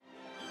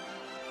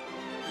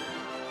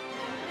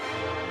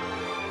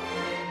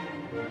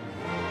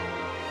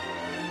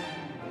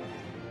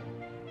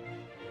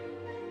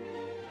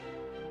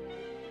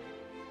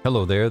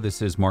Hello there,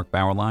 this is Mark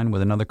Bauerlein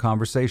with another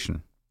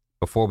conversation.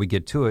 Before we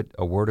get to it,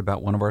 a word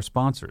about one of our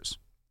sponsors.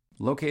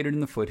 Located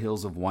in the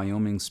foothills of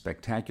Wyoming's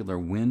spectacular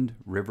Wind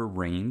River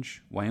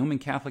Range, Wyoming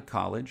Catholic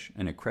College,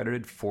 an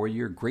accredited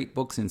four-year Great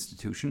Books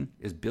institution,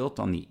 is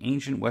built on the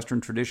ancient Western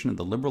tradition of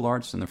the liberal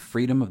arts and the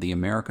freedom of the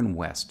American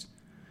West.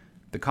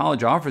 The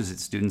college offers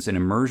its students an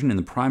immersion in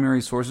the primary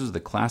sources of the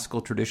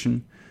classical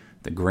tradition,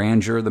 the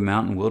grandeur of the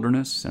mountain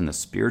wilderness, and the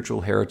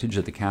spiritual heritage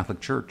of the Catholic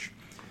Church.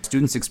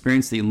 Students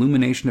experience the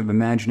illumination of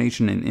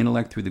imagination and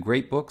intellect through the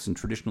great books and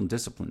traditional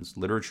disciplines,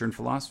 literature and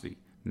philosophy,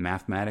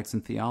 mathematics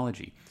and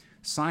theology,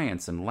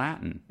 science and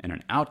Latin, and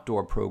an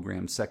outdoor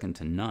program second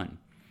to none.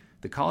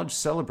 The college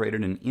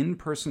celebrated an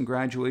in-person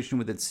graduation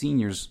with its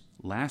seniors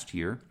last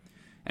year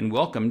and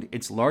welcomed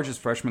its largest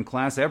freshman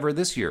class ever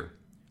this year.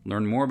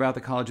 Learn more about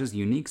the college's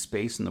unique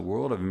space in the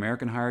world of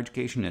American higher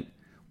education at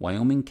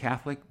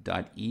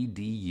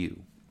wyomingcatholic.edu.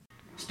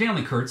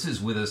 Stanley Kurtz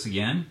is with us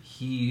again.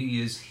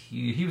 He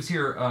was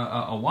here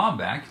a while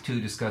back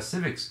to discuss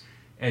civics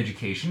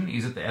education.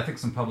 He's at the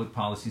Ethics and Public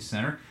Policy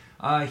Center.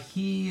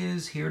 He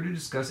is here to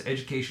discuss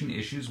education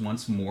issues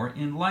once more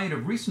in light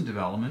of recent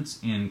developments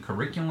in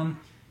curriculum,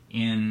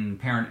 in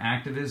parent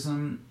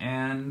activism,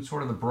 and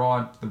sort of the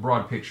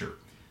broad picture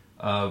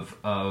of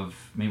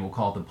maybe we'll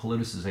call it the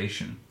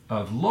politicization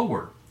of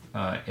lower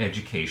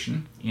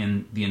education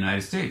in the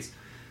United States.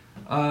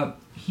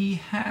 He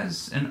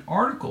has an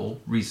article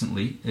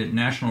recently at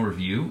National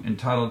Review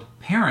entitled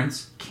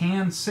 "Parents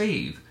Can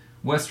Save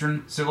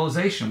Western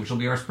Civilization," which will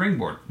be our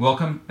springboard.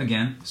 Welcome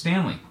again,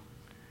 Stanley.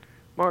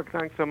 Mark,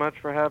 thanks so much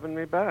for having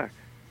me back.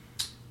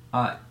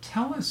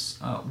 Tell us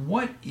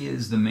what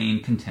is the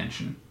main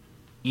contention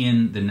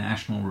in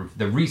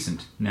the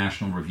recent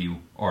National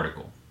Review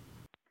article?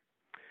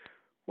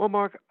 Well,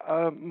 Mark,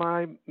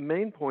 my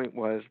main point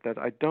was that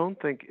I don't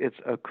think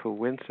it's a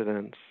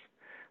coincidence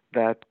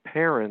that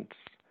parents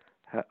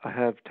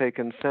have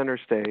taken center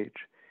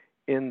stage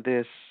in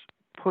this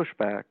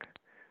pushback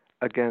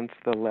against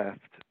the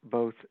left,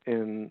 both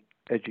in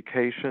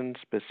education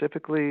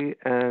specifically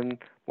and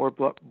more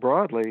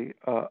broadly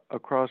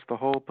across the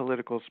whole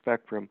political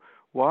spectrum.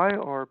 Why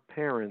are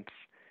parents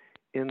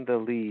in the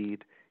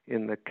lead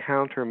in the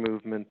counter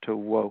movement to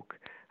woke?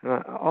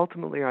 And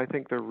ultimately, I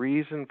think the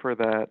reason for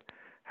that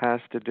has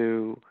to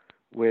do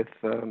with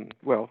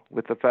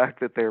the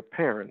fact that they're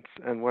parents.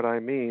 And what I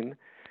mean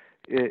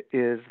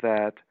is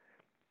that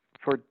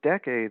for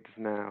decades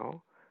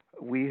now,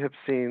 we have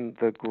seen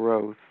the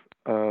growth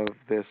of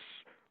this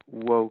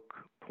woke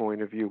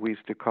point of view. We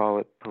used to call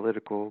it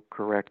political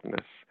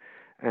correctness.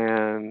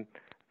 And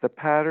the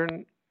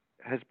pattern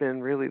has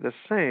been really the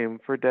same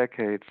for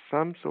decades.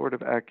 Some sort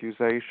of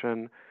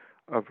accusation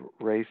of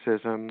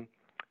racism,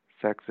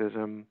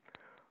 sexism,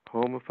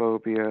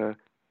 homophobia,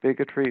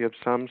 bigotry of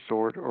some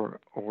sort or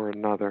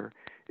another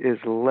is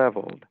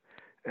leveled.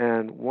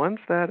 And once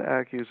that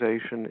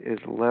accusation is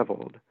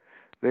leveled,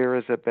 there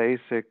is a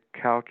basic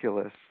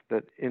calculus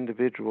that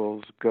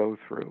individuals go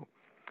through.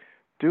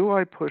 Do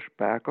I push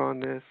back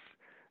on this?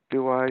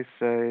 Do I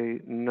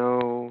say,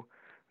 no,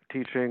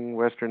 teaching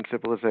Western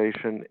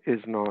civilization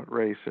is not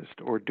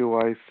racist? Or do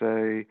I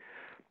say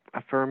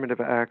affirmative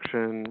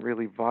action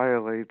really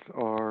violates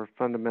our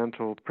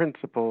fundamental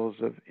principles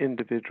of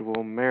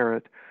individual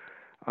merit?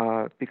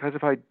 Because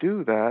if I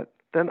do that,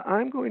 then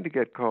I'm going to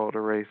get called a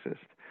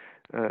racist.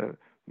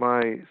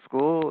 My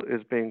school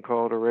is being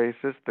called a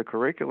racist, the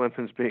curriculum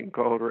is being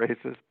called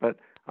racist, but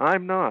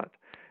I'm not.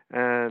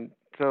 And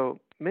so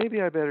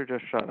maybe I better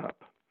just shut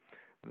up.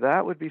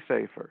 That would be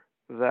safer.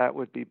 That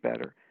would be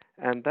better.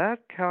 And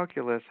that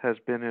calculus has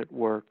been at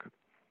work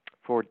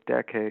for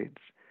decades.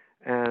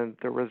 And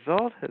the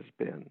result has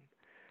been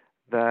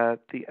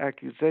that the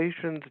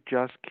accusations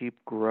just keep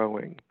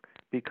growing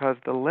because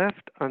the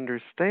left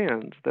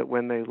understands that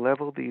when they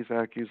level these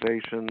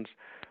accusations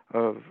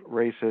of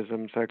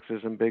racism,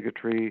 sexism,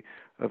 bigotry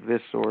of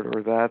this sort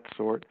or that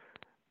sort,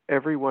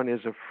 everyone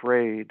is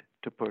afraid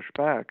to push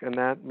back. And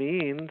that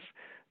means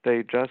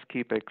they just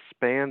keep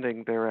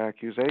expanding their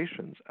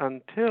accusations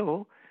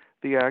until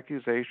the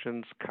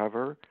accusations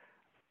cover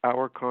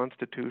our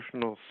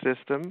constitutional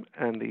system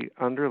and the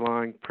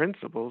underlying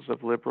principles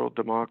of liberal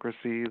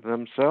democracy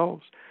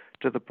themselves,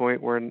 to the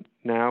point where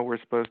now we're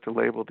supposed to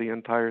label the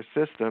entire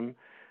system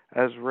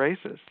as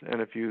racist.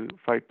 And if you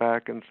fight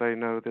back and say,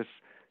 no, this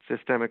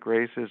systemic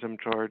racism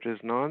charge is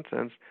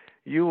nonsense,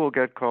 you will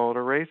get called a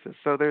racist.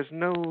 So there's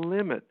no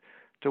limit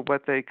to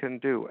what they can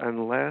do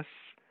unless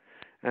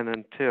and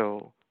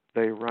until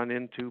they run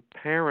into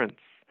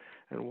parents.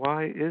 And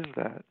why is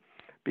that?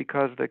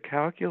 Because the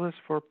calculus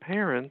for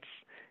parents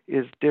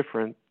is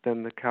different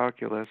than the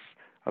calculus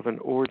of an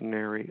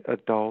ordinary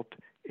adult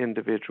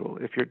individual.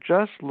 If you're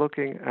just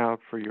looking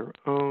out for your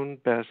own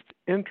best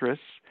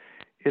interests,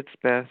 it's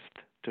best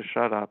to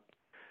shut up,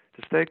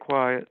 to stay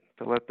quiet,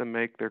 to let them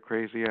make their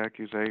crazy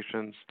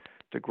accusations,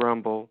 to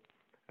grumble,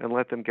 and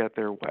let them get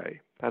their way.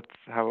 That's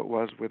how it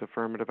was with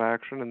affirmative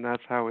action, and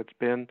that's how it's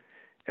been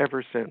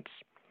ever since.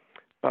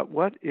 But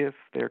what if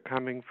they're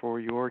coming for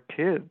your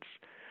kids?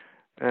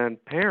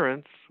 And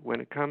parents, when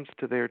it comes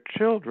to their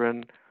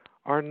children,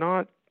 are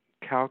not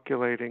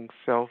calculating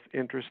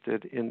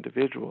self-interested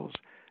individuals.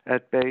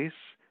 At base,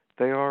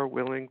 they are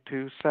willing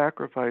to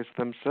sacrifice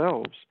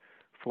themselves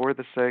for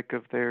the sake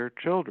of their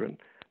children.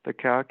 The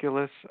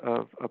calculus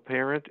of a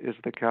parent is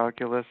the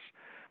calculus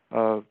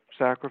of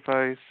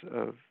sacrifice,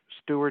 of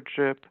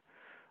stewardship,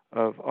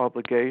 of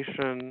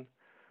obligation.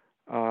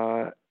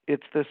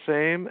 It's the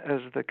same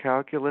as the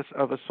calculus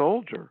of a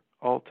soldier,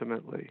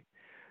 ultimately.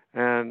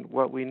 And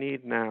what we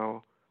need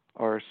now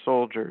are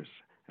soldiers.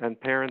 And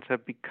parents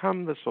have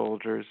become the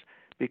soldiers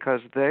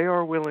because they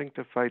are willing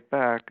to fight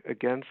back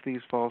against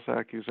these false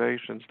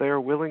accusations. They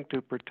are willing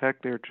to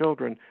protect their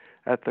children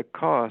at the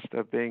cost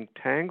of being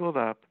tangled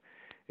up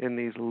in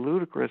these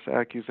ludicrous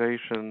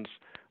accusations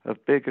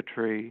of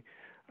bigotry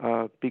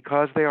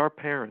because they are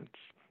parents.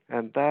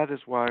 And that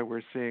is why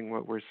we're seeing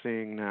what we're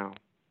seeing now.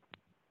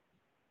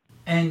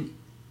 And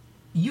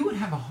you would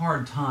have a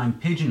hard time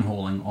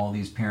pigeonholing all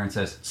these parents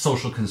as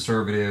social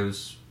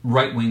conservatives,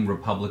 right-wing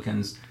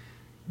Republicans.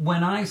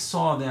 When I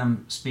saw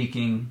them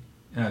speaking,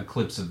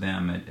 clips of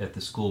them at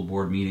the school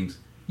board meetings,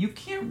 you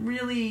can't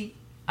really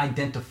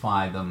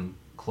identify them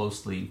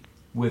closely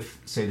with,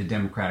 say, the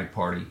Democratic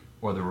Party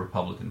or the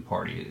Republican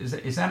Party. Is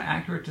that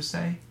accurate to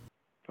say?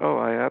 Oh,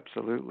 I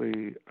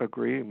absolutely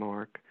agree,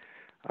 Mark.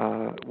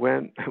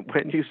 When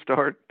you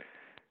start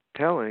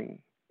telling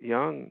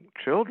young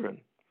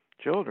children,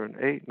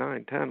 8,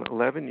 9, 10,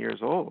 11 years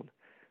old,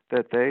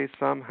 that they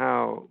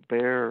somehow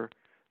bear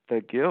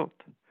the guilt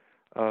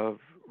of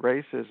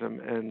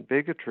racism and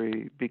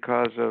bigotry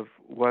because of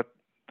what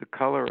the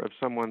color of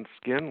someone's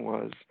skin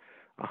was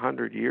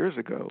 100 years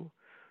ago,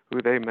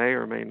 who they may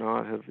or may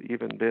not have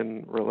even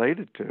been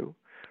related to.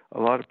 A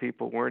lot of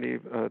people weren't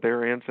even,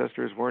 their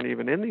ancestors weren't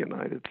even in the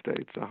United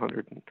States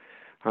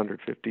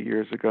 150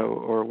 years ago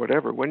or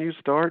whatever. When you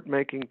start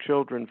making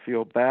children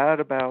feel bad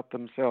about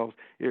themselves,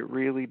 it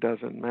really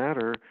doesn't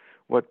matter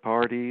what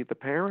party the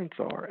parents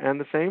are. And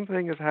the same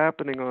thing is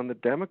happening on the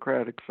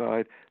Democratic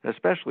side,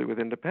 especially with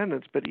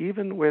independents, but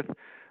even with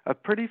a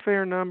pretty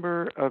fair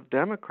number of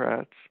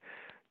Democrats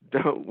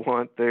don't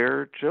want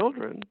their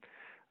children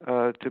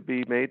to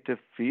be made to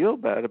feel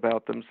bad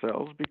about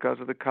themselves because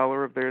of the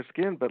color of their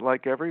skin. But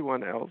like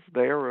everyone else,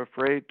 they are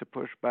afraid to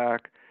push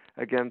back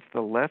against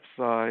the left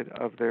side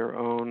of their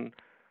own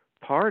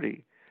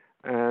party.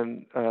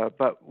 And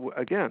but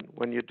again,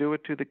 when you do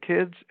it to the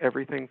kids,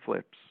 everything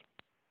flips.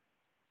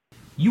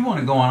 You want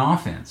to go on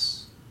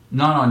offense,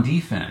 not on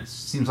defense.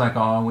 Seems like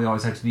we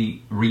always have to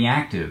be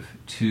reactive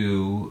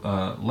to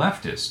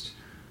leftist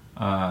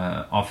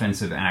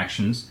offensive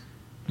actions.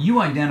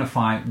 You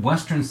identify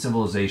Western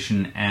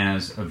civilization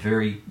as a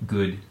very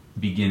good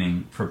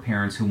beginning for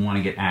parents who want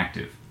to get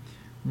active.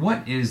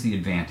 What is the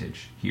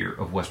advantage here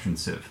of Western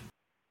Civ?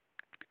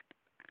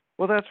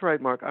 Well, that's right,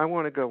 Mark. I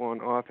want to go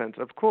on offense.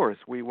 Of course,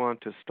 we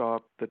want to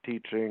stop the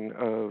teaching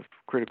of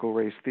critical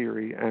race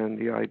theory and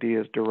the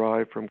ideas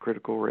derived from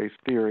critical race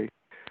theory,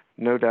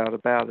 no doubt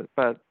about it.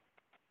 But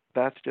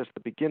that's just the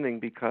beginning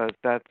because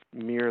that's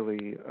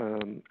merely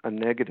a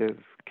negative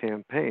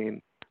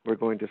campaign. We're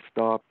going to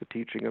stop the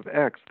teaching of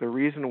X. The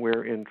reason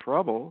we're in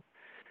trouble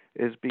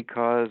is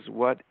because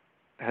what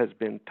has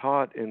been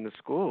taught in the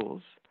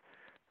schools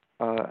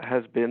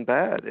has been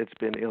bad. It's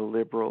been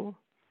illiberal,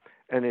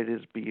 and it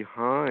is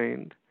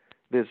behind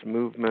this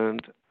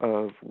movement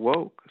of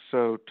woke.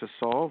 So to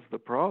solve the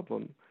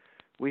problem,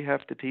 we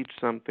have to teach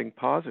something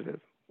positive.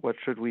 What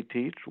should we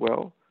teach?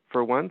 Well,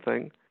 for one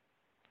thing,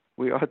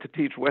 we ought to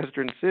teach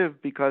Western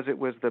Civ because it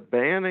was the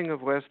banning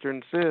of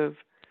Western Civ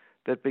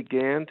that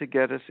began to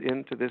get us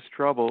into this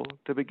trouble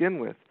to begin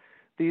with.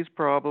 These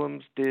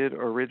problems did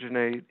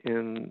originate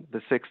in the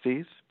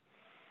 60s,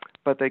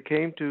 but they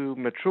came to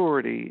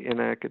maturity in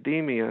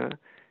academia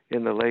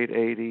in the late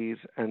 80s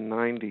and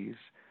 90s.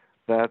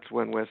 That's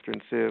when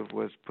Western Civ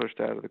was pushed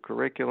out of the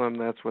curriculum.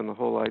 That's when the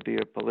whole idea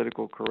of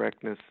political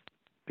correctness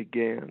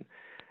began.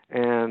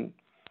 And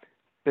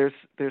there's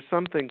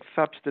something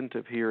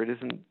substantive here. It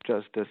isn't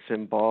just a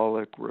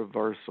symbolic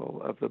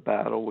reversal of the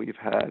battle we've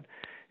had.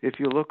 If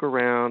you look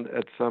around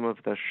at some of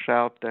the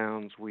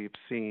shout-downs we've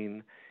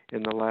seen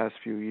in the last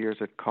few years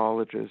at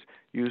colleges,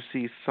 you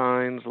see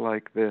signs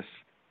like this.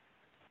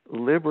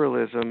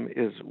 Liberalism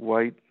is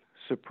white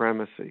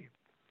supremacy.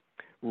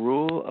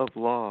 Rule of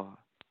law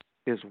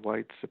is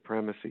white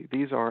supremacy.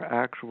 These are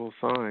actual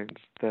signs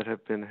that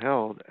have been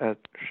held at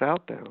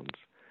shout-downs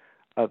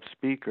of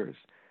speakers.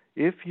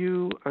 If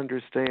you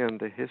understand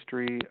the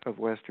history of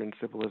Western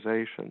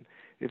civilization,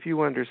 if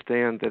you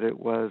understand that it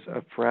was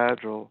a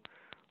fragile,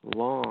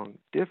 long,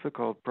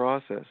 difficult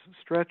process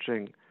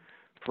stretching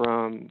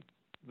from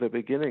the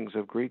beginnings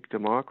of Greek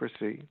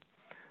democracy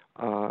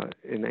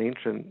in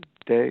ancient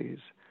days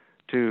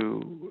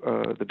to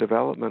the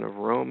development of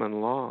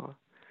Roman law,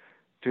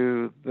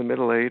 to the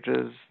Middle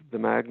Ages, the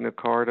Magna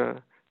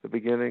Carta, the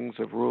beginnings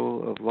of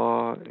rule of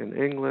law in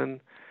England,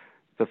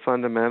 the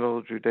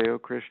fundamental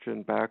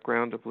Judeo-Christian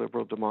background of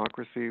liberal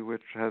democracy,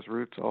 which has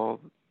roots all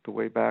the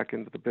way back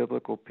into the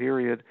biblical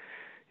period,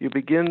 you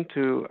begin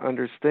to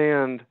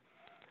understand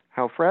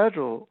how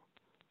fragile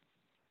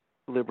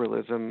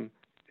liberalism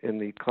in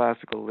the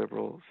classical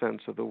liberal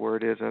sense of the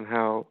word is and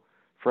how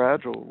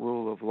fragile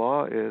rule of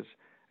law is,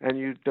 and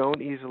you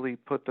don't easily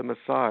put them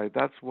aside.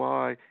 That's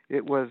why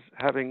it was,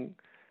 having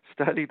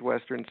studied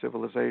Western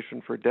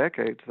civilization for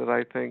decades, that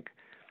I think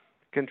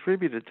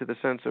contributed to the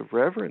sense of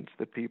reverence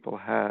that people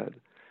had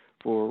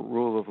for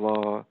rule of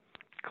law,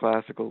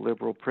 classical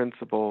liberal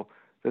principle,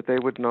 that they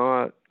would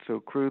not so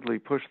crudely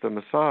push them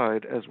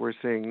aside as we're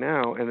seeing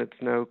now. And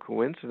it's no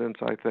coincidence,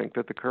 I think,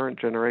 that the current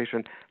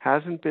generation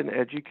hasn't been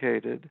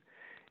educated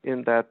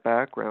in that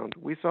background.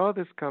 We saw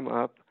this come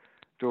up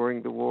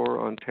during the War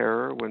on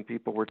Terror when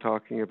people were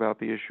talking about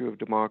the issue of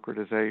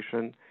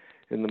democratization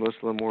in the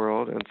Muslim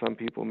world, and some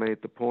people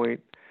made the point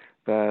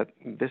that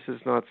this is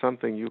not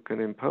something you can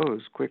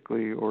impose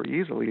quickly or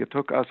easily. It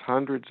took us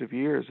hundreds of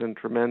years and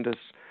tremendous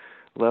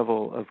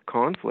level of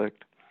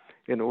conflict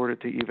in order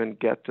to even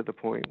get to the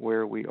point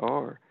where we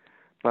are.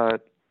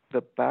 But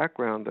the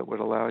background that would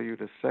allow you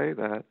to say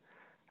that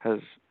has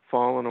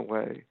fallen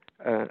away,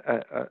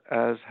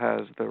 as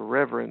has the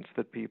reverence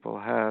that people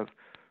have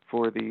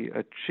for the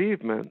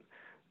achievement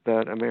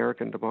that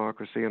American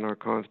democracy and our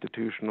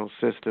constitutional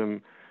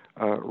system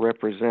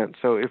represent.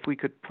 So if we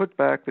could put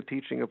back the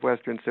teaching of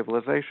Western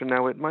civilization,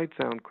 now it might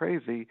sound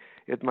crazy,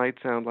 it might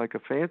sound like a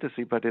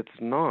fantasy, but it's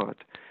not.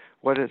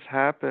 What has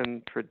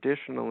happened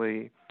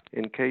traditionally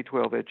in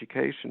K-12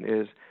 education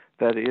is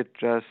that it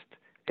just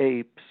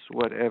apes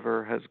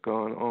whatever has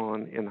gone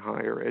on in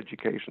higher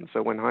education.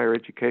 So when higher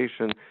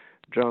education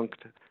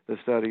junked the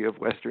study of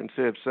Western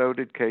Civ, so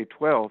did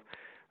K-12,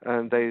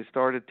 and they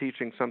started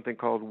teaching something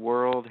called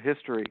world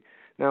history.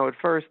 Now, at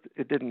first,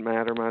 it didn't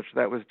matter much.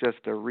 That was just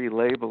a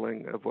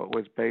relabeling of what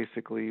was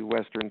basically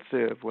Western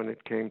Civ when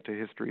it came to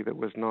history that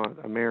was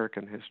not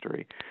American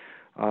history.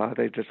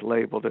 They just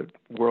labeled it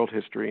world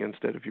history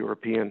instead of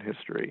European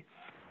history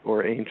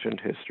or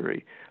ancient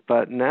history.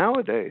 But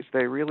nowadays,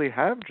 they really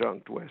have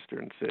junked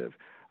Western Civ.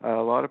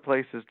 A lot of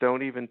places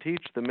don't even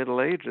teach the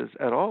Middle Ages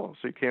at all,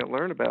 so you can't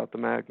learn about the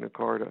Magna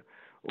Carta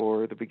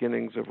or the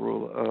beginnings of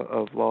rule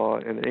of law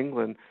in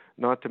England.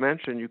 Not to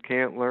mention, you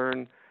can't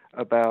learn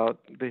about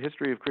the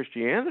history of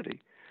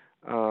Christianity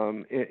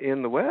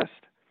in the West.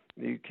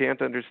 You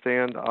can't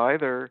understand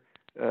either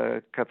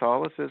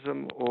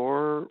Catholicism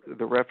or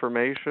the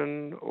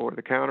Reformation or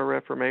the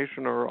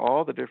Counter-Reformation or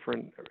all the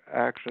different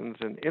actions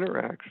and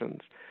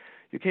interactions.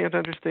 You can't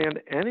understand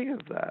any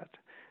of that.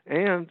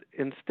 And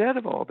instead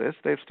of all this,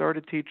 they've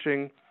started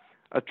teaching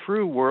a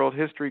true world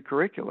history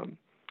curriculum,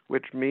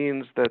 which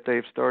means that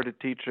they've started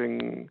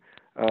teaching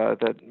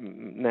that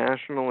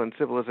national and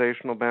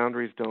civilizational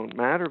boundaries don't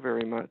matter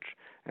very much,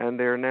 and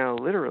they're now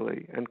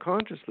literally and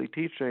consciously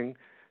teaching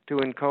to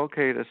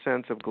inculcate a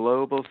sense of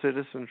global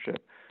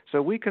citizenship.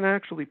 So we can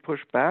actually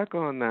push back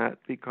on that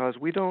because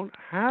we don't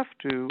have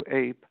to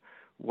ape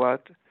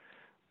what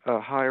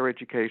higher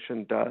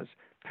education does.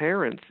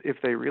 Parents, if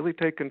they really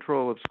take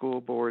control of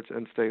school boards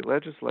and state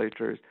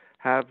legislatures,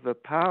 have the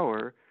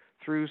power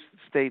through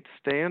state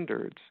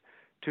standards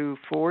to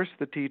force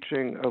the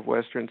teaching of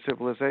Western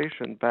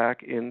civilization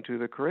back into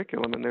the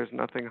curriculum, and there's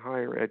nothing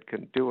higher ed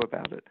can do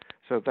about it.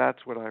 So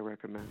that's what I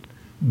recommend.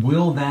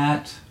 Will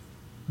that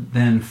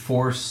then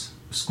force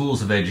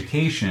schools of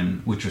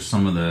education, which are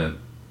some of the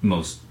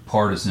most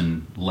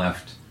partisan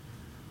left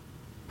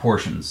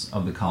portions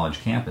of the college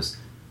campus,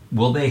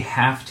 will they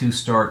have to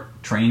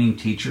start training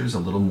teachers a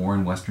little more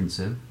in Western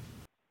Civ?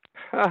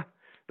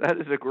 That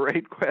is a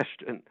great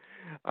question.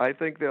 I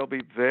think they'll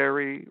be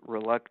very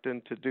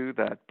reluctant to do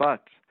that,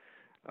 but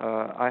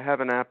I have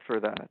an app for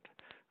that.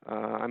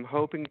 I'm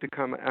hoping to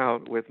come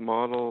out with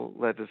model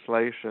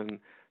legislation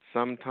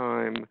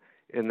sometime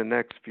in the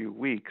next few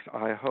weeks,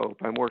 I hope.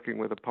 I'm working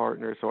with a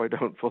partner, so I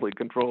don't fully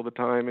control the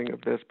timing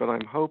of this, but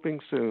I'm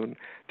hoping soon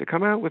to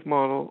come out with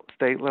model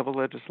state-level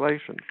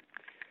legislation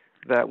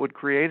that would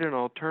create an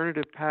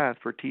alternative path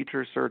for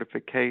teacher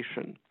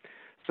certification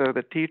so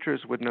that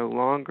teachers would no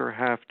longer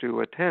have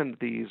to attend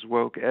these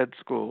woke ed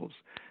schools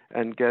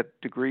and get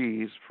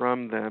degrees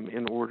from them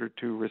in order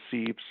to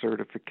receive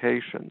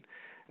certification.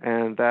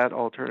 And that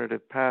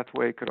alternative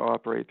pathway could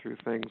operate through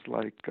things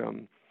like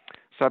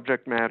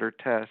subject matter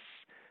tests.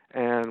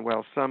 And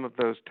while some of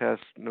those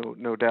tests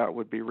no doubt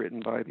would be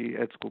written by the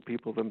ed school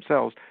people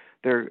themselves,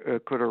 there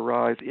could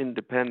arise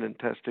independent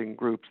testing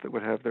groups that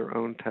would have their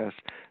own tests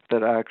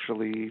that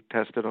actually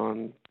tested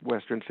on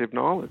Western Civ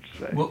knowledge,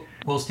 say.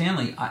 Well,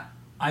 Stanley,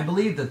 I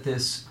believe that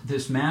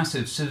this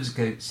massive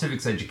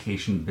civics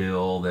education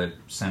bill that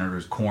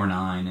Senators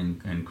Cornyn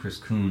and Chris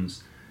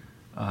Coons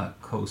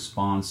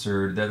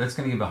co-sponsored, that's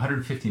going to give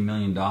 $150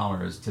 million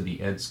to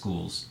the ed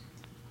schools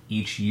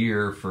each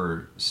year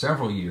for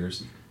several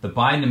years. The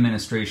Biden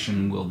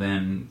administration will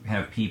then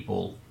have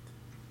people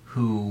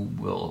who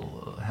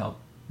will help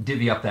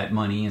divvy up that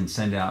money and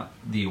send out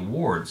the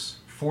awards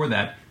for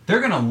that. They're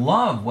going to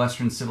love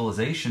Western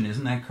civilization,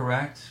 isn't that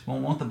correct?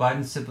 Won't the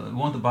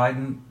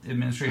Biden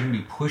administration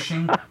be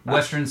pushing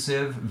Western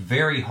Civ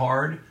very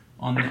hard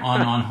on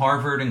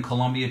Harvard and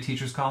Columbia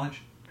Teachers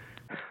College?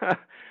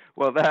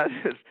 Well,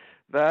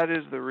 That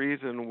is the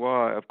reason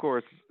why, of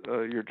course,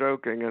 you're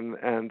joking,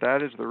 and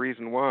that is the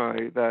reason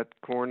why that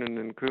Cornyn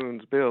and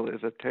Coons bill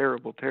is a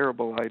terrible,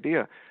 terrible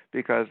idea,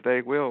 because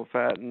they will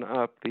fatten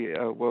up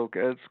the woke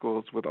ed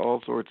schools with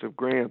all sorts of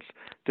grants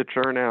to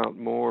churn out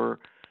more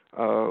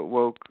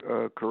woke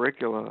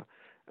curricula,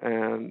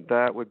 and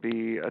that would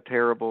be a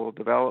terrible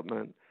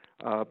development.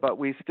 But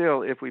we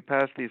still, if we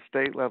pass these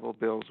state-level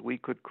bills, we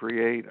could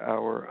create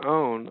our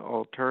own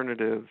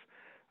alternative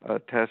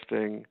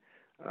testing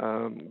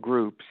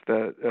groups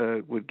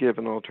that would give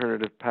an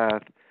alternative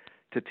path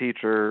to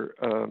teacher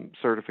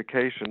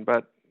certification.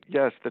 But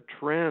yes, the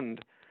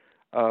trend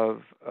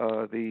of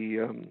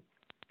the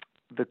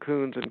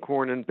Coons and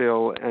Cornyn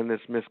bill and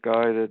this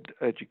misguided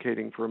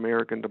Educating for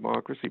American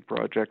Democracy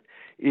project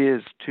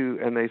is to,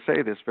 and they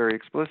say this very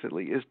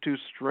explicitly, is to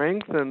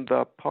strengthen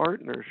the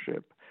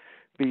partnership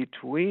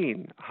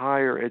between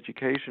higher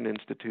education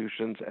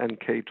institutions and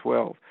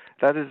K-12.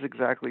 That is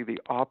exactly the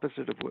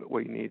opposite of what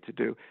we need to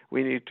do.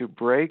 We need to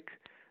break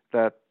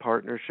that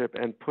partnership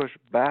and push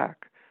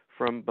back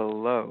from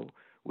below.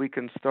 We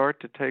can start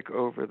to take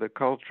over the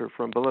culture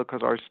from below,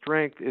 because our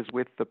strength is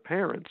with the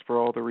parents for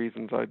all the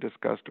reasons I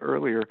discussed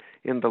earlier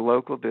in the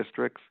local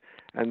districts,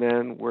 and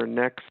then we're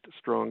next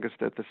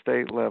strongest at the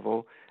state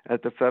level.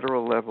 At the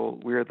federal level,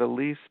 we're the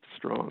least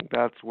strong.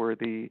 That's where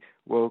the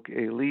woke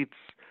elites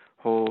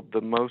hold the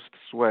most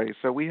sway.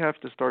 So we have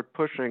to start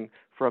pushing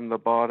from the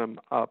bottom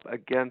up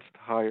against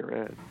higher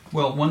ed.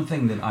 Well, one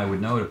thing that I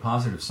would note, a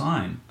positive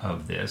sign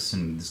of this,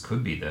 and this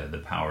could be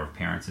the power of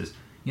parents, is,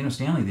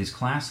 Stanley, these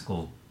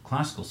classical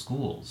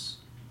schools,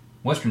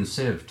 Western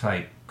Civ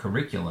type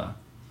curricula,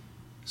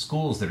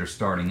 schools that are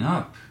starting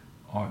up,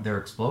 they're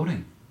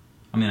exploding.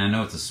 I mean, I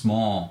know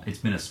it's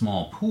been a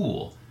small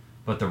pool,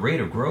 but the rate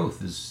of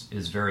growth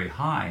is very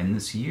high. And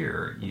this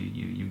year,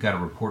 you've got a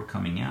report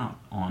coming out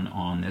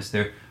on this.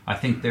 I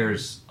think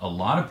there's a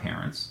lot of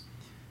parents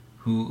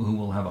who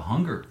will have a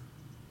hunger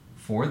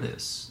for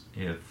this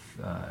if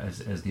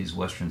as these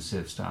Western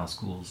Civ style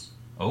schools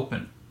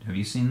open. Have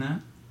you seen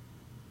that?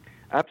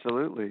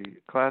 Absolutely.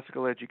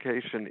 Classical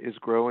education is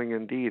growing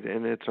indeed,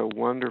 and it's a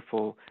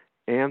wonderful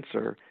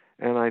answer.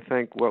 And I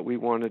think what we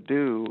want to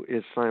do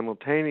is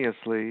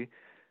simultaneously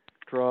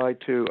try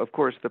to, of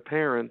course, the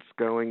parents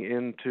going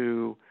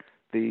into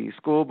the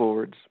school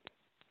boards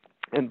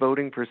and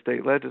voting for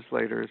state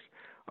legislators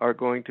are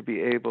going to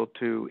be able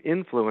to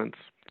influence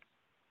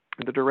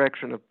the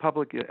direction of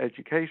public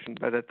education.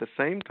 But at the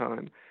same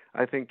time,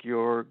 I think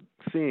you're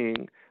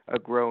seeing a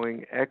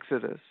growing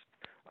exodus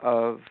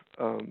of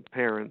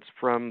parents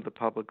from the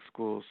public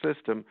school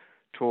system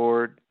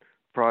toward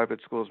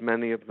private schools,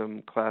 many of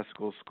them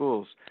classical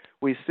schools.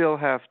 We still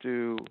have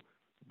to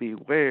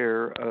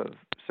beware of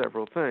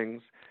several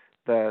things,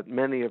 that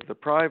many of the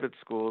private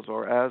schools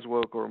are as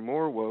woke or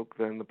more woke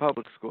than the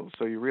public schools.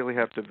 So you really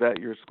have to vet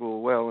your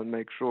school well and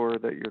make sure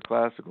that your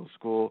classical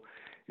school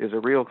is a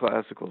real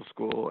classical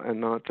school and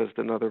not just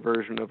another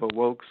version of a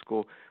woke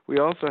school. We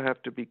also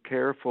have to be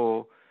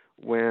careful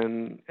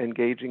when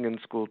engaging in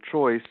school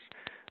choice.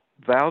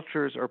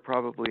 Vouchers are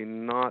probably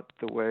not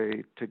the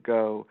way to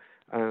go.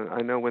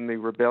 I know when the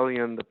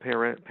rebellion,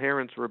 the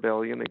parents'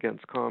 rebellion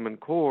against Common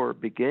Core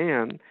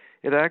began,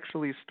 it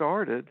actually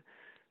started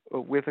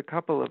with a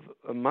couple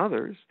of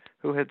mothers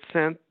who had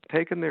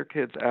taken their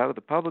kids out of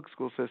the public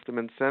school system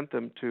and sent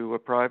them to a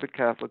private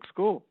Catholic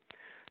school.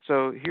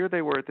 So here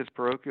they were at this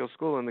parochial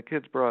school, and the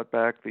kids brought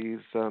back these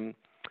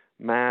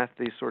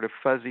these sort of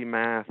fuzzy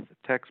math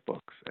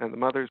textbooks, and the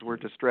mothers were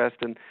distressed,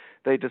 and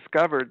they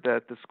discovered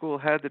that the school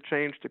had to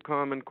change to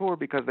Common Core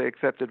because they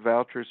accepted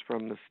vouchers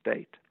from the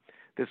state.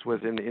 This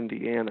was in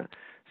Indiana.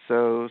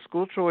 So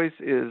school choice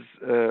is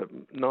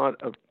not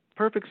a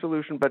perfect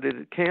solution, but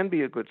it can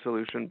be a good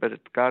solution, but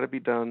it's got to be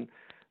done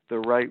the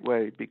right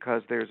way,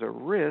 because there's a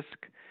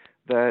risk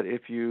that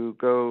if you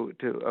go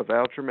to a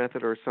voucher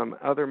method or some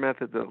other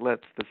method that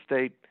lets the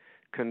state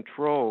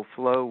control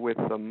flow with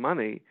the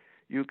money,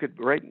 you could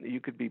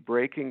be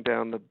breaking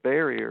down the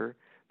barrier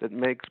that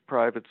makes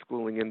private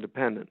schooling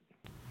independent.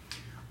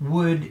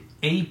 Would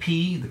AP,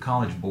 the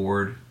College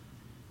Board,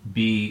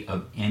 be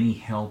of any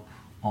help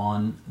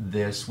on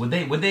this? What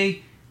would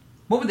they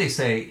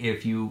say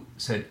if you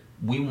said,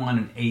 we want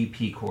an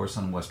AP course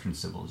on Western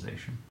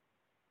civilization?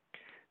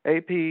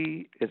 AP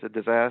is a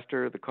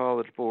disaster. The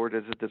College Board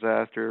is a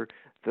disaster.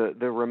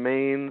 The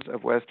remains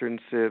of Western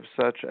Civ,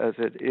 such as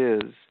it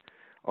is,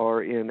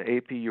 are in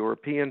AP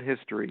European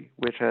History,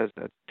 which has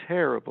a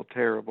terrible,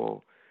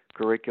 terrible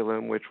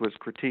curriculum, which was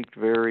critiqued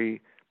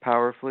very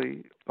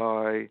powerfully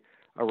by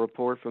a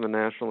report from the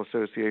National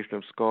Association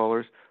of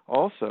Scholars.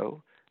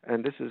 Also,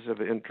 and this is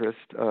of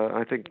interest,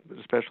 I think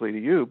especially to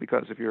you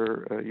because of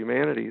your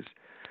humanities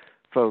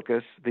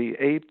focus,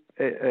 the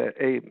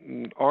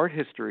art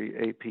history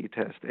AP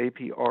test,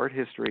 AP art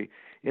history,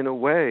 in a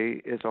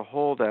way is a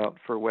holdout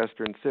for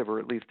Western Civ, or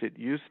at least it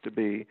used to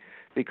be,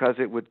 because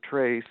it would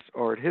trace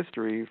art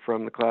history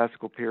from the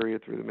classical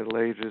period through the Middle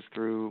Ages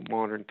through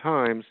modern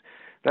times.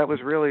 That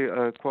was really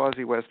a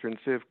quasi-Western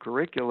Civ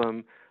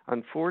curriculum.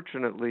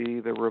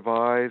 Unfortunately, the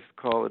revised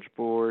College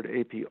Board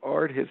AP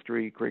Art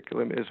History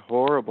curriculum is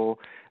horrible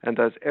and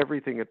does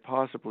everything it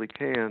possibly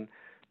can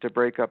to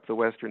break up the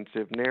Western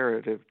Civ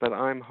narrative. But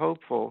I'm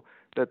hopeful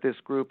that this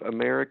group,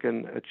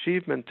 American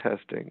Achievement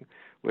Testing,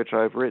 which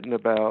I've written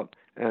about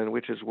and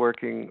which is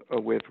working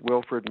with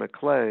Wilfred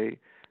McClay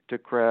to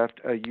craft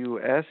a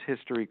U.S.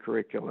 history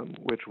curriculum,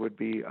 which would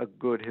be a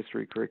good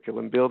history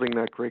curriculum, building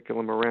that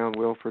curriculum around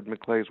Wilfred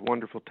McClay's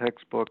wonderful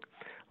textbook,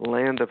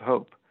 Land of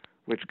Hope,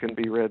 which can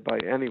be read by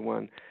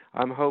anyone.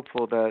 I'm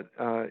hopeful that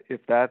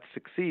if that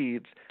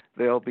succeeds,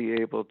 they'll be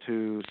able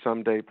to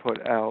someday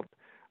put out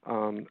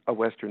a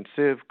Western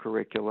Civ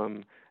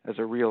curriculum as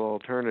a real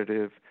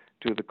alternative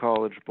to the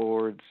College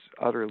Board's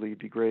utterly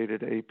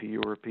degraded AP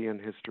European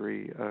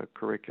history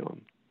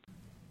curriculum.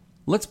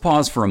 Let's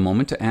pause for a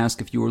moment to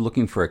ask if you are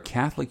looking for a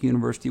Catholic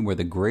university where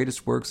the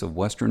greatest works of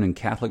Western and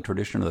Catholic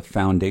tradition are the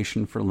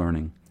foundation for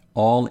learning,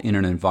 all in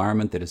an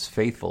environment that is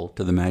faithful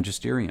to the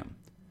magisterium.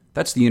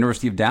 That's the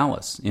University of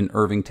Dallas in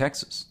Irving,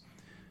 Texas.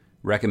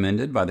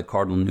 Recommended by the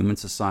Cardinal Newman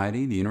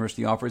Society, the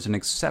university offers an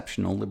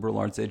exceptional liberal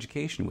arts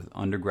education with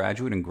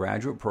undergraduate and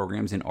graduate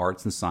programs in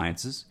arts and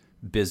sciences,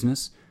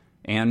 business,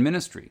 and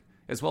ministry,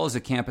 as well as a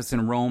campus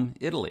in Rome,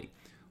 Italy,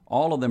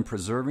 all of them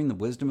preserving the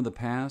wisdom of the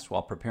past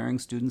while preparing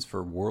students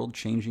for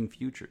world-changing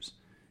futures.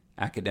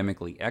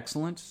 Academically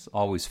excellent,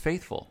 always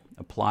faithful.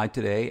 Apply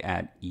today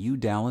at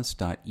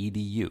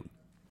udallas.edu.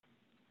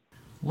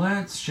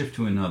 Let's shift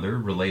to another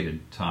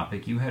related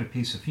topic. You had a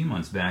piece a few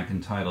months back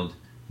entitled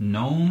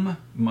Nome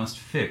Must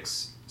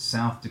Fix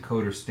South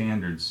Dakota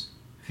Standards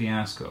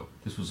Fiasco.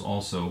 This was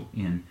also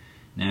in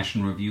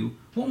National Review.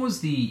 What was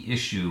the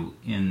issue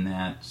in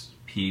that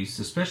piece,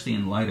 especially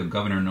in light of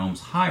Governor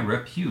Nome's high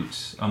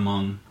repute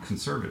among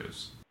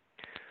conservatives?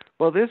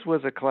 Well, this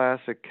was a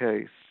classic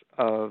case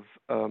of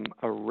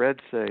a red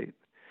state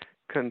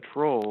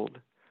controlled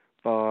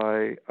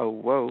by a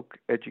woke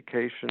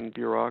education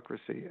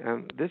bureaucracy.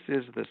 And this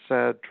is the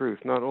sad truth,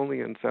 not only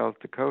in South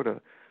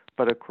Dakota,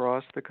 but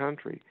across the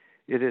country.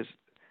 It is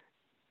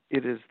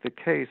the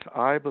case,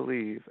 I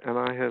believe, and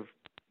I have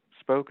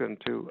spoken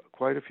to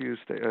quite a few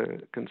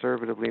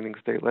conservative-leaning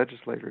state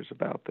legislators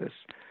about this.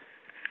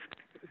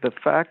 The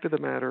fact of the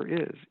matter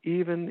is,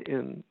 even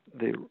in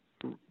the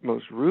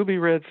most ruby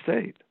red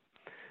state,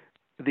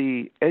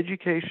 the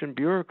education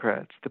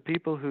bureaucrats, the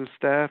people who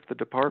staff the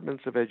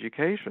departments of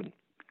education,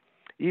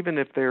 even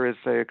if there is,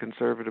 say, a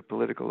conservative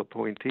political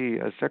appointee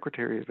as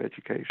Secretary of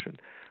Education,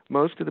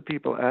 most of the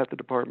people at the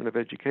Department of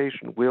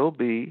Education will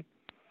be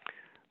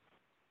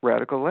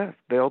radical left.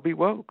 They'll be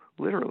woke,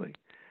 literally.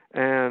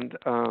 And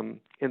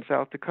in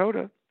South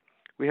Dakota,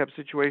 we have a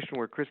situation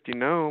where Kristi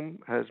Noem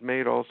has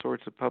made all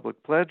sorts of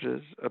public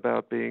pledges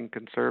about being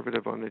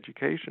conservative on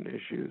education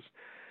issues,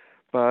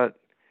 but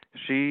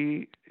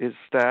she is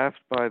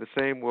staffed by the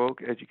same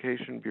woke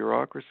education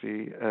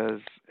bureaucracy as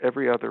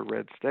every other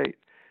red state.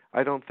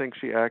 I don't think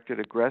she acted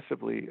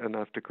aggressively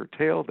enough to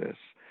curtail this,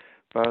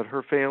 but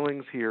her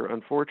failings here,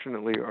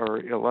 unfortunately, are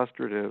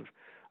illustrative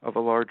of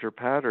a larger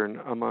pattern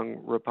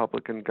among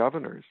Republican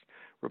governors.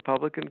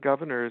 Republican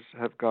governors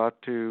have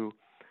got to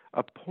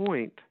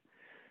appoint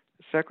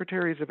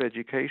secretaries of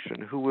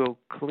education who will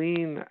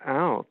clean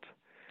out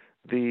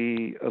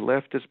the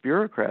leftist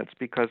bureaucrats,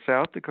 because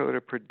South Dakota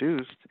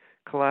produced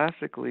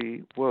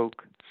classically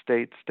woke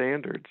state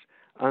standards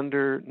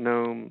under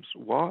Noem's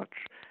watch.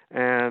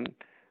 And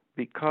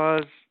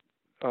because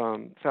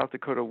South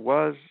Dakota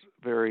was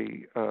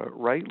very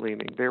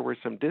right-leaning, there were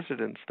some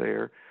dissidents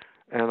there,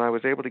 and I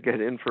was able to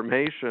get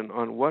information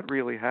on what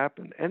really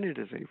happened. And it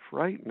is a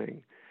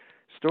frightening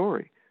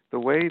story, the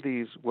way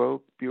these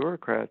woke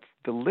bureaucrats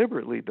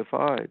deliberately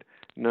defied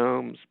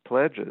Noem's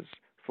pledges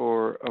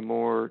for a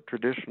more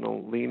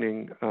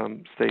traditional-leaning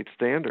state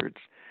standards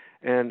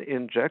and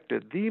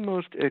injected the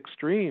most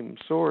extreme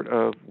sort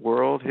of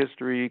world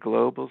history,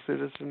 global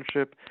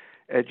citizenship,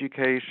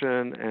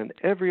 education, and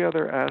every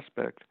other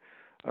aspect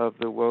of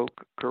the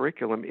woke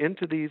curriculum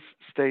into these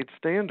state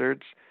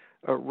standards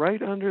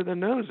right under the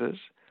noses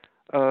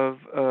of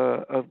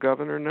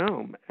Governor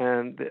Noem.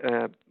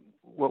 And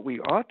what we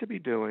ought to be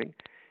doing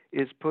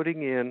is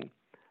putting in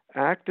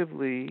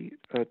actively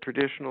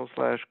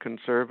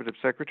traditional/conservative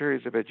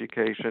secretaries of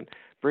education,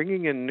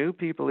 bringing in new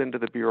people into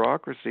the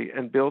bureaucracy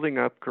and building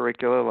up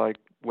curricula like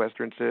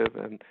Western Civ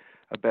and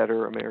a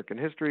better American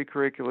history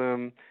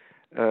curriculum.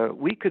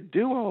 We could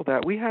do all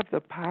that. We have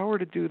the power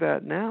to do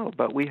that now,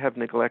 but we have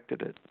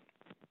neglected it.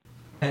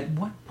 At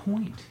what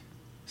point,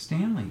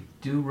 Stanley,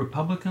 do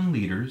Republican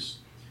leaders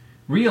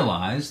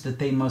realize that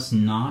they must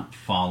not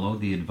follow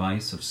the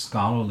advice of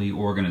scholarly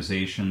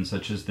organizations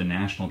such as the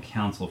National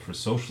Council for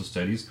Social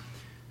Studies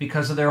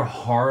because of their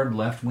hard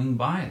left-wing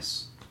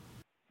bias?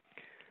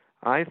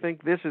 I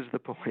think this is the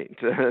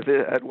point.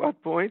 At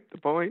what point? The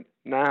point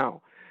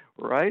now,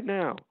 right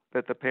now,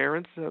 that the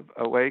parents have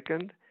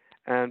awakened.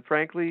 And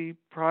frankly,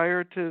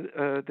 prior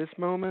to this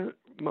moment,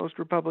 most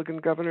Republican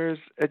governors,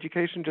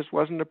 education just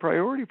wasn't a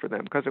priority for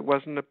them because it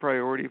wasn't a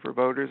priority for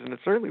voters, and it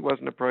certainly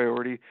wasn't a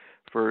priority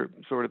for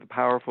sort of the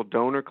powerful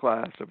donor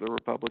class of the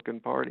Republican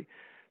Party.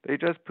 They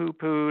just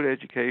poo-pooed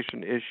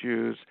education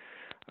issues.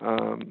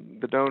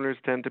 The donors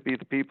tend to be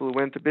the people who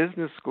went to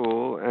business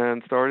school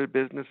and started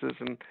businesses,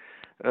 and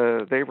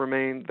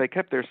they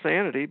kept their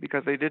sanity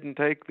because they didn't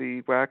take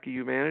the wacky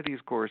humanities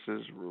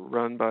courses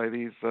run by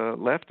these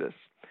leftists.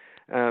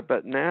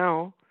 But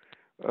now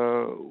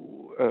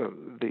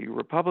the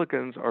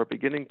Republicans are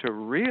beginning to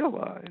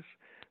realize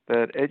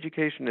that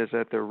education is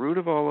at the root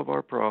of all of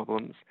our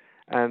problems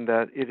and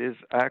that it is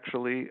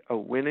actually a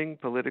winning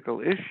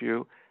political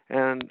issue.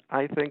 And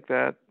I think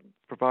that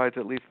provides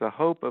at least the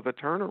hope of a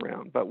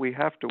turnaround. But we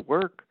have to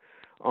work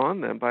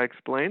on them by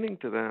explaining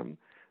to them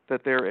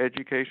that their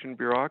education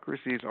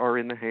bureaucracies are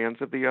in the hands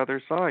of the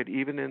other side,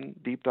 even in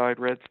deep-dyed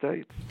red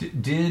states.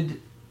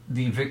 Did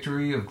the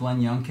victory of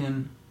Glenn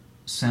Youngkin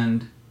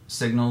send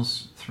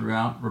signals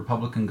throughout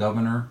Republican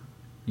governor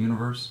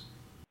universe?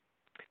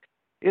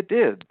 It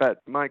did,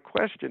 but my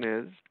question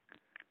is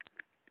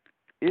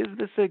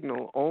the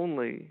signal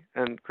only,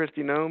 and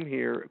Kristi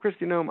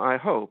Noem, I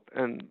hope,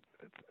 and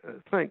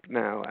think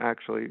now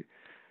actually,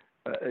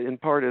 in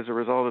part as a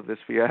result of this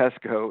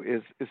fiasco,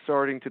 is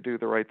starting to do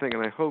the right thing,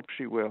 and I hope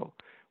she will.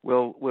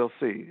 We'll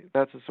see.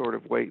 That's a sort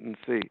of wait and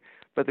see.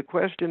 But the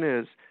question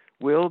is,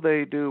 will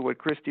they do what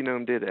Kristi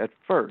Noem did at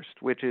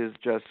first, which is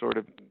just sort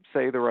of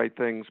say the right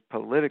things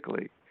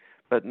politically,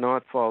 but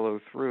not follow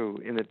through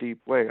in a deep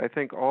way? I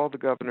think all the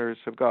governors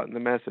have gotten the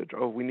message,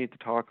 we need to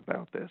talk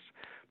about this.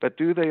 But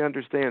do they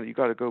understand that you've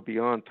got to go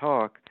beyond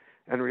talk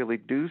and really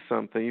do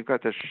something? You've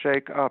got to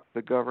shake up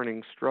the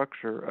governing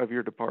structure of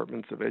your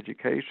departments of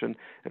education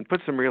and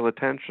put some real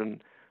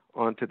attention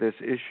onto this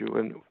issue,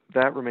 and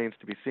that remains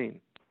to be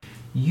seen.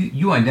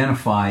 You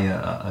identify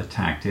a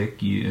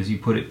tactic, as you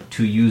put it,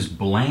 to use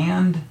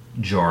bland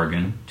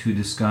jargon to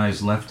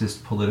disguise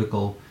leftist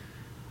political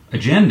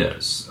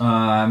agendas.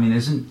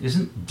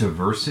 Isn't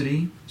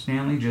diversity,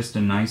 Stanley, just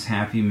a nice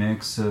happy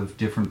mix of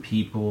different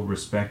people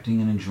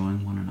respecting and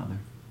enjoying one another?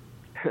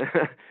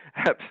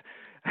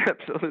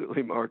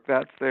 Absolutely, Mark.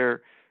 That's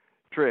their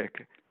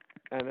trick.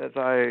 And as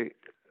I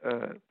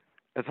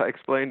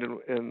explained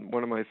in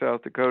one of my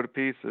South Dakota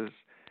pieces,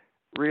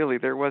 really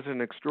there was an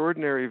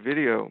extraordinary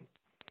video,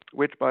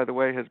 which, by the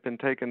way, has been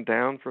taken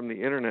down from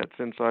the internet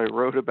since I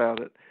wrote about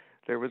it.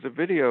 There was a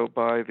video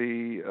by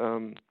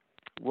the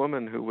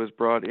woman who was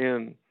brought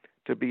in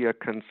to be a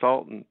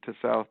consultant to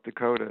South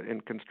Dakota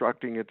in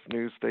constructing its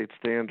new state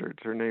standards.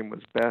 Her name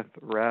was Beth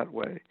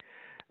Ratway.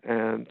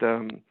 And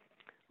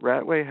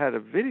Ratway had a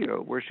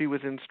video where she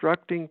was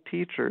instructing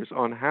teachers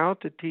on how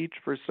to teach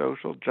for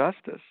social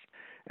justice.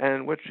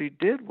 And what she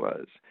did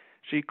was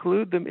she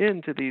clued them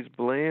into these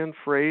bland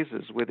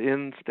phrases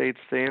within state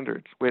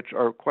standards, which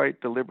are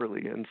quite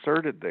deliberately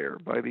inserted there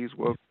by these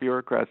woke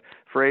bureaucrats.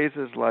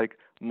 Phrases like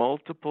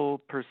multiple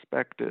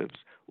perspectives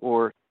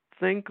or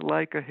think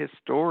like a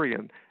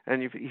historian.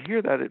 And if you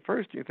hear that at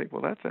first, you think,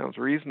 well, that sounds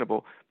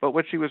reasonable. But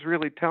what she was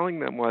really telling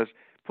them was,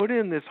 put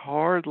in this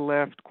hard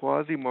left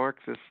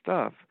quasi-Marxist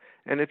stuff.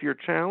 And if you're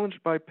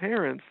challenged by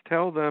parents,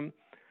 tell them,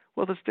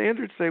 well, the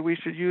standards say we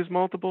should use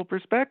multiple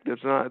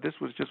perspectives. This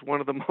was just one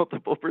of the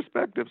multiple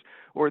perspectives.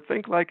 Or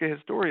think like a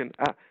historian.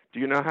 Do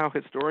you know how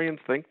historians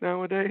think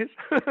nowadays?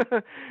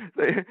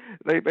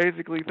 They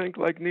basically think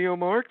like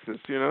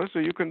neo-Marxists, so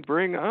you can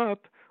bring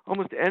up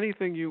almost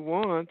anything you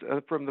want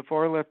from the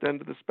far left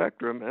end of the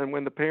spectrum, and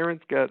when the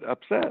parents get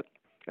upset,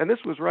 and this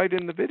was right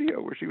in the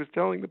video where she was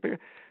telling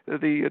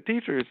the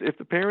teachers, if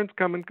the parents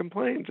come and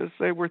complain, just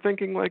say, we're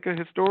thinking like a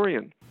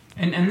historian.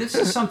 And this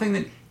is something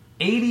that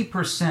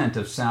 80%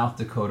 of South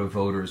Dakota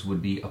voters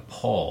would be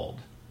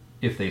appalled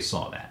if they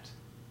saw that.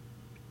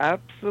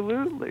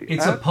 Absolutely.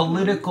 It's a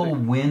political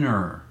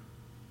winner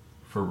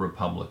for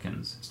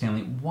Republicans.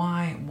 Stanley,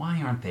 why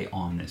aren't they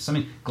on this? I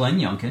mean, Glenn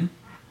Youngkin,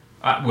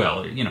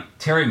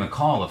 Terry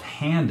McAuliffe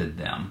handed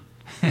them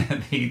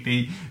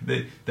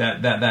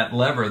that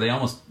lever. They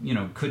almost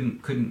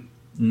couldn't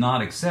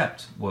not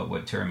accept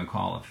what Terry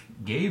McAuliffe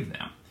gave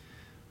them.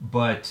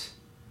 But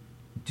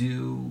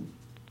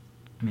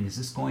is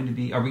this going to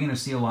be? Are we going to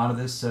see a lot of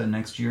this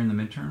next year in the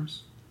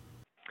midterms?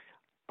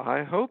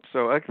 I hope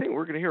so. I think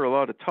we're going to hear a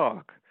lot of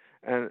talk,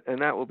 and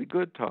that will be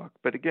good talk.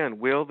 But again,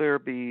 will there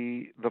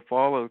be the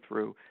follow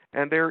through?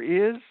 And there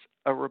is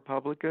a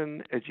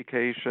Republican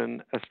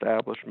education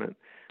establishment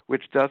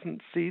which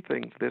doesn't see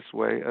things this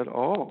way at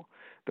all.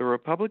 The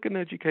Republican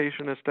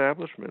education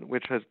establishment,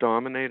 which has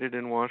dominated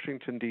in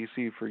Washington,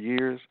 D.C. for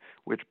years,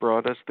 which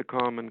brought us the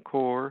Common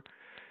Core,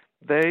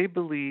 they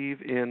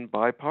believe in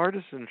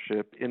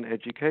bipartisanship in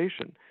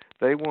education.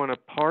 They want to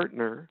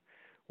partner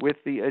with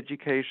the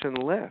education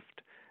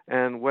left.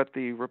 And what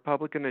the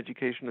Republican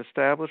education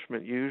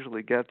establishment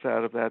usually gets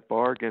out of that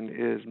bargain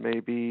is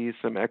maybe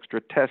some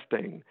extra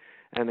testing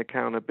and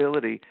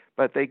accountability,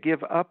 but they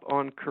give up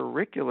on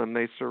curriculum.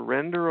 They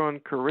surrender on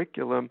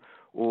curriculum,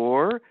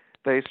 or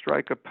they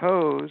strike a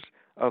pose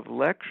of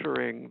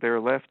lecturing their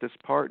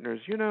leftist partners.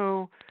 You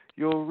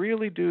you'll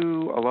really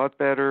do a lot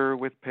better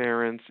with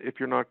parents if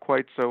you're not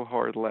quite so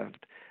hard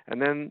left. And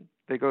then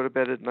they go to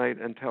bed at night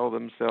and tell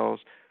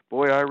themselves,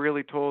 boy, I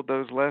really told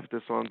those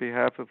leftists on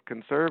behalf of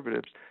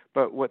conservatives.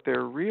 But what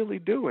they're really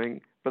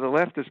doing, but the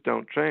leftists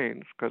don't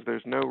change because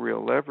there's no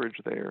real leverage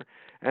there,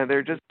 and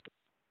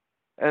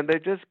they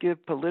just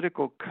give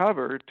political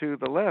cover to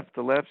the left.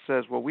 The left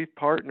says, well, we've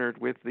partnered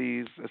with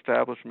these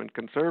establishment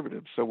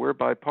conservatives, so we're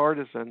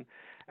bipartisan.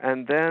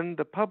 And then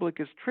the public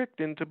is tricked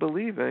into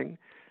believing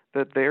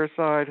that their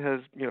side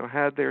has,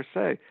 had their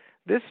say.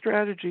 This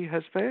strategy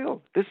has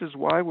failed. This is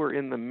why we're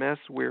in the mess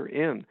we're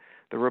in.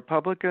 The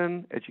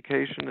Republican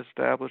education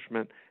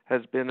establishment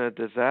has been a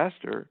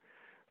disaster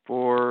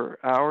for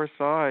our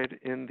side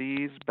in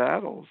these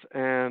battles.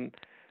 And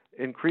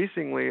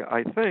increasingly,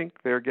 I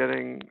think, they're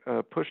getting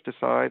pushed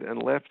aside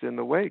and left in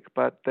the wake,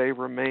 but they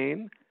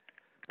remain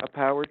a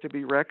power to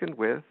be reckoned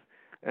with.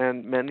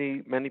 And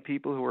many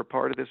people who are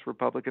part of this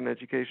Republican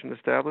education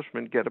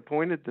establishment get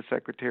appointed to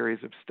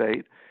secretaries of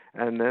state,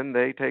 and then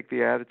they take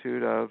the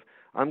attitude of,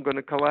 I'm going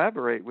to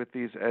collaborate with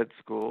these ed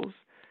schools.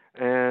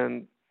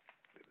 And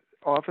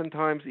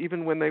oftentimes,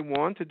 even when they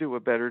want to do a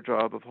better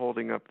job of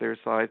holding up their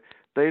side,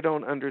 they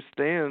don't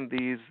understand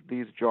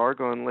these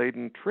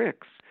jargon-laden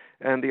tricks,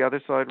 and the other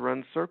side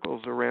runs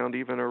circles around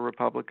even a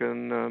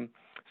Republican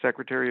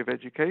Secretary of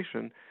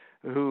Education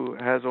who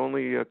has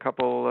only a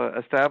couple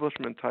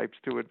establishment types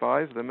to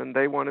advise them, and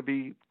they want to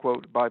be,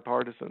 quote,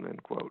 bipartisan,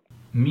 end quote.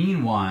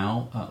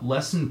 Meanwhile,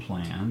 lesson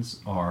plans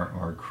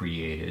are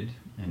created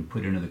and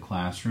put into the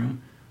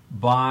classroom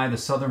by the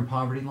Southern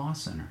Poverty Law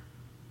Center.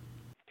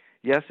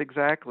 Yes,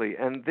 exactly.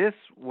 And this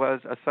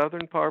was a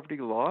Southern Poverty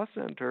Law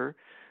Center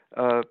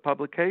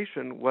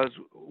publication, was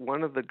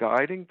one of the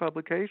guiding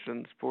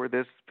publications for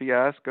this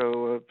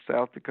fiasco of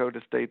South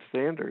Dakota state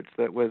standards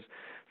that was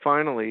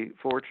finally,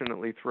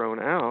 fortunately, thrown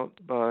out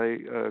by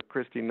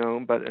Kristi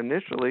Noem. But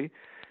initially,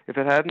 if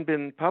it hadn't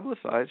been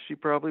publicized, she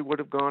probably would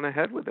have gone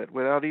ahead with it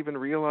without even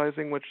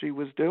realizing what she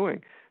was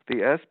doing.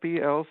 The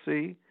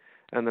SPLC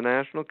and the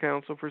National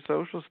Council for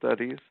Social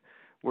Studies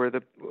were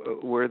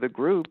the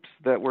groups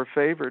that were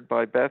favored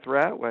by Beth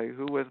Ratway,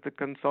 who was the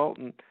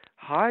consultant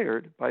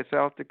hired by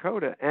South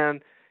Dakota,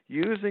 and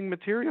using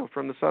material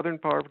from the Southern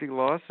Poverty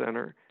Law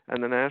Center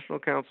and the National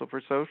Council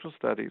for Social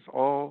Studies,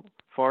 all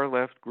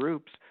far-left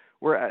groups,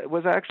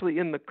 was actually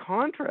in the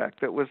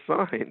contract that was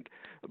signed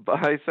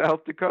by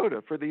South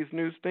Dakota for these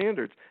new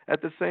standards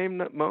at the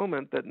same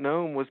moment that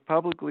Noem was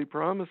publicly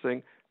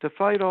promising to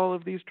fight all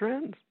of these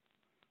trends.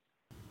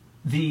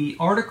 The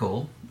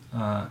article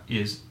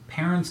is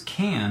Parents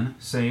Can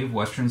Save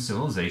Western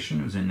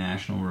Civilization. It was in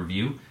National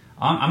Review.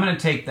 I'm going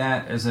to take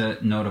that as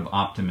a note of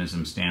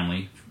optimism,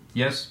 Stanley.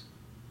 Yes?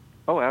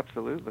 Oh,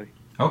 absolutely.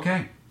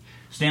 Okay.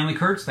 Stanley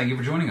Kurtz, thank you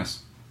for joining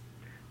us.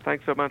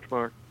 Thanks so much,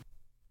 Mark.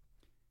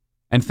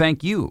 And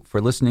thank you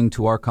for listening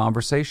to our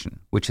conversation,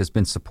 which has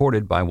been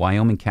supported by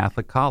Wyoming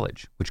Catholic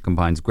College, which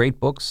combines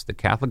great books, the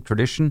Catholic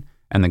tradition,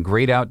 and the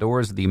great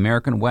outdoors of the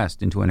American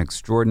West into an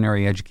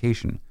extraordinary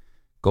education.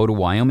 Go to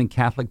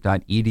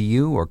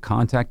wyomingcatholic.edu or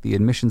contact the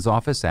admissions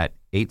office at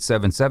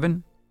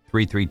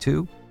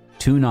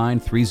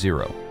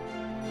 877-332-2930.